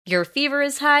Your fever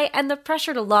is high and the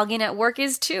pressure to log in at work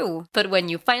is too. But when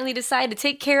you finally decide to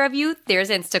take care of you, there's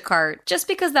Instacart. Just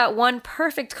because that one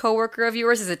perfect coworker of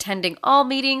yours is attending all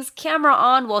meetings, camera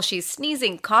on while she's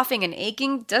sneezing, coughing, and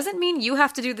aching, doesn't mean you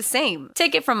have to do the same.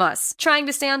 Take it from us. Trying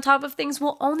to stay on top of things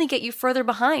will only get you further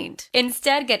behind.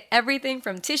 Instead, get everything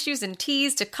from tissues and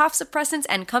teas to cough suppressants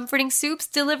and comforting soups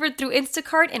delivered through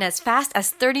Instacart in as fast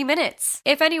as 30 minutes.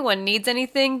 If anyone needs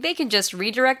anything, they can just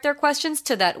redirect their questions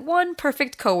to that one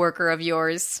perfect coworker of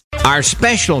yours. Our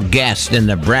special guest in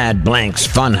the Brad Blanks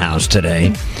Funhouse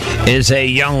today is a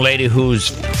young lady who's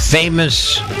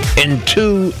famous in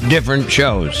 2 different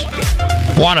shows.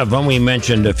 One of them we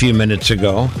mentioned a few minutes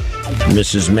ago,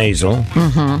 Mrs. Maisel,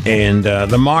 and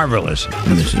The Marvelous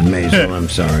Mrs. Maisel, I'm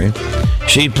sorry.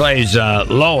 She plays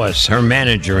Lois, her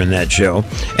manager in that show.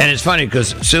 And it's funny because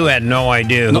Sue had no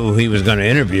idea who he was going to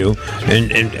interview.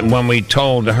 And when we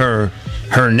told her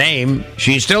name,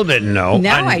 she still didn't know.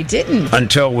 No, I didn't.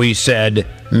 Until we said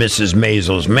Mrs.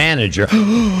 Maisel's manager.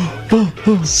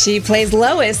 She plays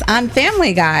Lois on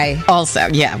Family Guy. Also,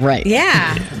 yeah, right.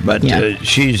 Yeah. But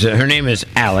she's her name is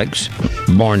Alex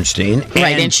Borstein.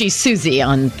 Right, and she's Susie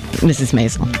on Mrs.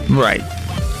 Maisel. Right.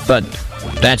 But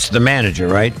that's the manager,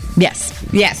 right? Yes.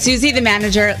 Yeah, Susie the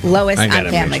manager, Lois on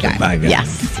Family Guy.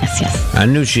 Yes. I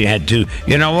knew she had to.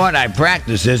 You know what? I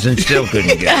practiced this and still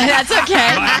couldn't get it. That's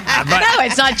okay. But no,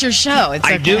 it's not your show. It's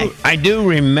okay. I do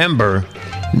remember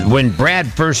when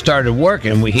Brad first started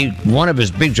working, one of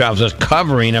his big jobs was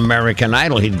covering American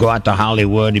Idol. He'd go out to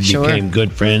Hollywood. He became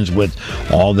good friends with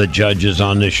all the judges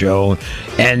on the show.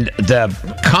 And the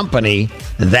company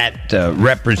that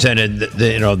represented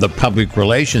the public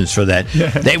relations for that,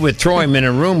 they would throw him in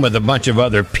a room with a bunch of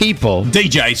other people.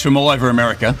 DJs from all over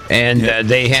America. And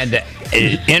they had to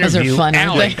interview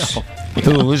Alex,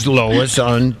 who was Lois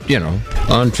on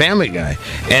Family Guy.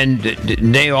 And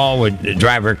they all would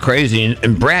drive her crazy.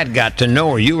 And Brad got to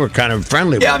know her. You were kind of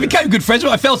friendly with her. I became good friends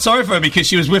with her. I felt sorry for her because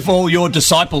she was with all your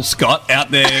disciples, Scott,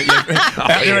 out there. In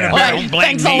America.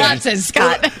 Thanks a lot, says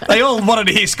Scott. They all wanted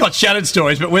to hear Scott Shannon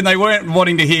stories, but when they weren't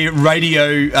wanting to hear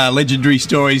radio legendary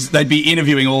stories, they'd be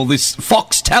interviewing all this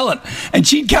Fox talent. And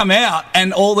she'd come out,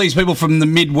 and all these people from the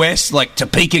Midwest, like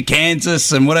Topeka,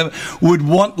 Kansas, and whatever, would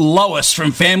want Lois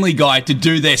from Family Guy to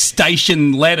do their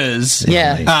station letters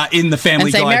in the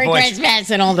Family Guy Merry voice.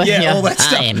 Christmas and all the all that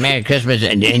stuff. Hi, Merry Christmas,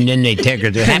 and then they take her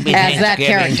to Happy As Thanksgiving. that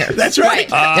character. That's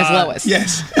right. As Lois.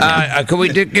 Yes. Can we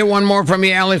get one more from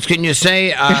you, Alex? Can you say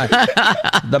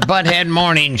the Butthead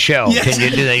Morning Show? Yes. Can you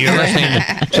do that? You're listening.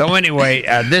 So anyway,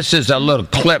 this is a little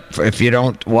clip. If you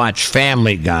don't watch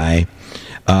Family Guy,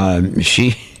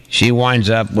 she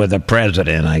winds up with a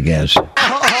president, I guess.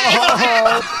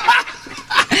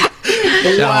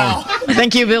 Wow.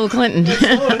 Thank you, Bill Clinton.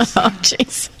 Oh,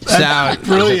 jeez. So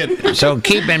Brilliant. So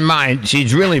keep in mind,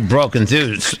 she's really broken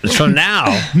through. So now,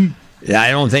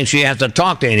 I don't think she has to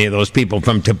talk to any of those people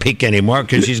from Topeka anymore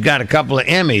because she's got a couple of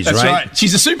Emmys, That's right.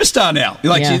 She's a superstar now.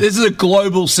 This is a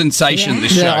global sensation,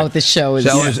 this show. Oh, the show is...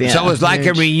 So it's like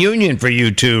a reunion for you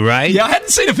two, right? Yeah, I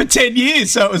hadn't seen her for 10 years,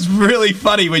 so it was really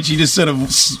funny when she just sort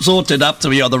of sorted up to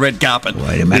me on the red carpet.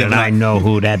 Wait a minute, I know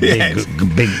who that big...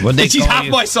 What they she's call half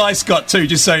you? my size, Scott, too,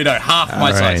 just so you know. Half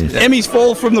my right. size. Emmys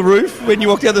fall from the roof when you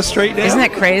walk down the street now. Isn't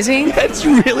that crazy? It's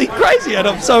really crazy, and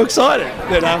I'm so excited.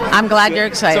 I'm glad you're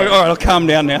excited. So, all right, I'll calm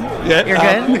down now. Yeah. You're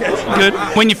good? Good.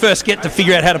 When you first get to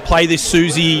figure out how to play this,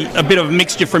 Susie, a bit of a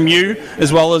mixture from you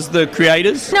as well as the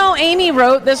creators? No, Amy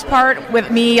wrote this part with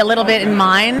me a little bit in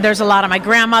mind. There's a lot of my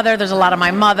grandmother, there's a lot of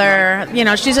my mother.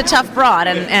 She's a tough broad,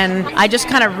 and I just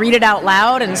kind of read it out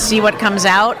loud and see what comes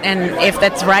out, and if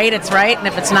that's right, it's right, and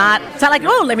if it's not like,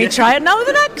 oh, let me try it now with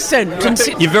an accent. And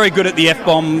see. You're very good at the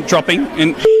F-bomb dropping.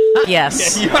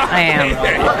 Yes, I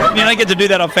am. You don't get to do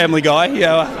that on Family Guy.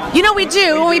 We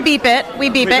do. We beep it.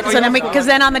 So then because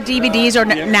then on the DVDs, or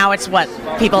now it's what?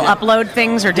 People upload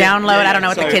things or download. I don't know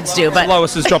what the kids do. But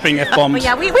Lois is dropping F-bombs.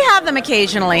 Yeah, we have them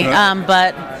occasionally.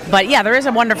 But yeah, there is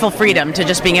a wonderful freedom to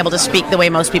just being able to speak the way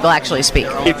most people actually speak.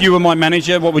 If you were my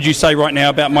manager, what would you say right now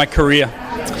about my career?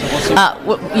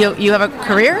 You have a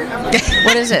career?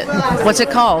 What is it? What's it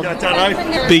called? I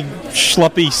don't know. Big,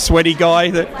 schluppy, sweaty guy.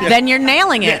 Then you're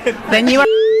nailing it. Then you are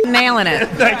nailing it.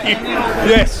 Thank you.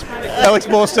 Yes. Alex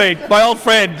Borstein, my old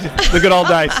friend, the good old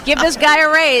days. Give this guy a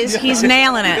raise. He's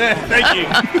nailing it. Yeah, thank you.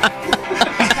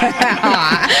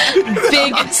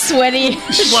 Big, sweaty,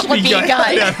 Sloppy schlippy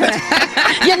guy.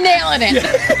 guy. You're nailing it.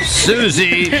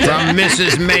 Susie from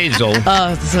Mrs. Maisel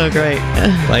Oh, it's so great.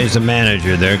 plays the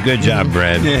manager there. Good job,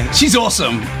 Brad. Yeah, she's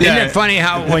awesome. Isn't it funny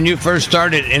how when you first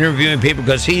started interviewing people,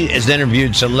 because he has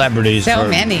interviewed celebrities So for,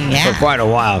 many, yeah. for quite a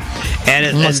while, and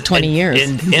Almost 20 years.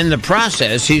 In the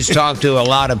process, he's talked to a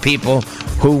lot of people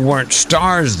who weren't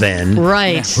stars then,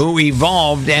 Right. Who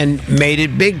evolved and made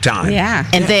it big time. Yeah.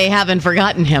 And they haven't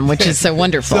forgotten him, which is so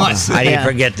wonderful. Nice. How do you Yeah.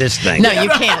 forget this thing? No, you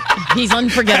can't. He's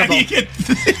unforgettable. You get-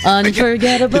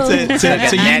 Unforgettable. it's a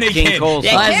Nat unique King hit. Cole You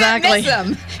song. can't Exactly. miss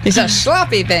him. It's a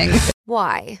sloppy thing.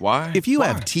 Why? Why? If you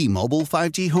have T-Mobile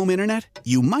 5G home internet,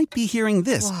 you might be hearing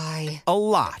this Why? a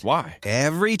lot. Why?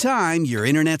 Every time your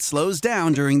internet slows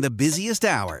down during the busiest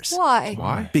hours. Why?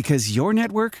 Why? Because your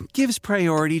network gives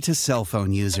priority to cell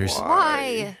phone users.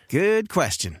 Why? Good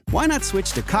question. Why not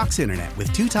switch to Cox Internet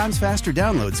with 2 times faster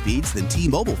download speeds than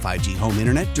T-Mobile 5G home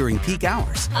internet during peak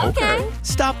hours? Okay.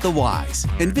 Stop the whys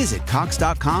and visit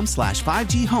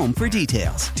cox.com/5G home for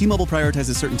details. T-Mobile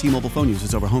prioritizes certain T-Mobile phone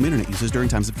users over home internet users during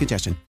times of congestion.